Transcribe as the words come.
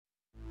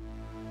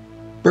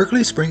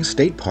Berkeley Springs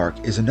State Park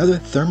is another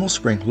thermal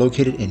spring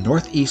located in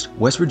northeast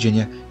West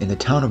Virginia in the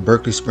town of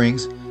Berkeley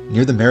Springs,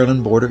 near the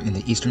Maryland border in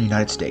the eastern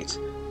United States.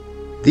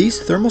 These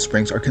thermal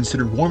springs are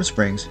considered warm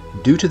springs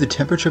due to the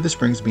temperature of the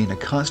springs being a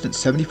constant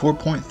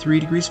 74.3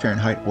 degrees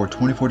Fahrenheit or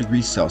 24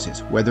 degrees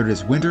Celsius, whether it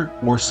is winter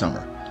or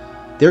summer.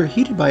 They are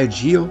heated by a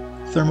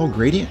geothermal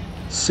gradient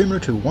similar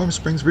to Warm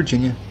Springs,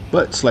 Virginia,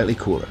 but slightly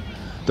cooler.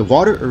 The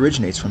water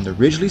originates from the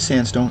ridgely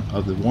sandstone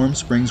of the Warm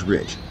Springs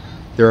Ridge.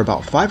 There are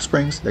about 5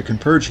 springs that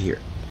converge here.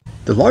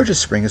 The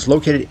largest spring is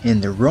located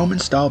in the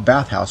Roman-style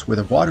bathhouse where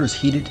the water is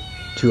heated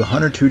to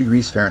 102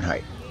 degrees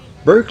Fahrenheit.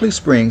 Berkeley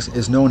Springs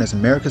is known as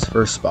America's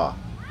first spa.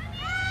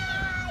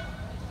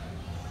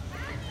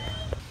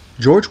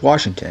 George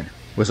Washington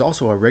was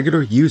also a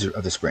regular user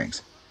of the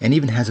springs and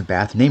even has a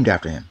bath named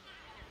after him.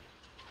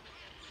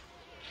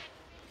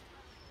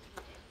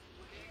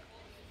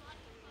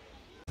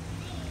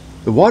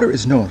 The water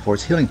is known for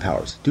its healing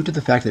powers due to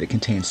the fact that it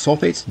contains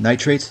sulfates,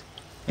 nitrates,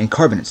 and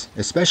carbonates,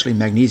 especially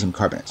magnesium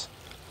carbonates.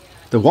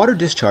 The water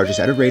discharges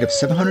at a rate of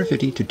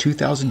 750 to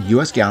 2,000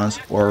 US gallons,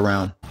 or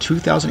around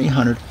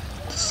 2,800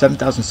 to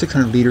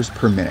 7,600 liters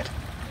per minute.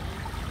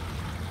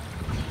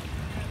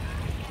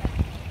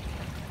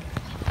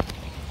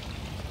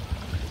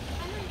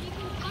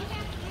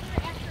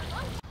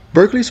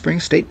 Berkeley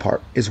Springs State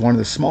Park is one of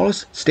the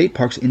smallest state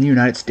parks in the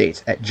United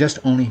States at just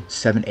only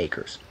 7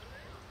 acres.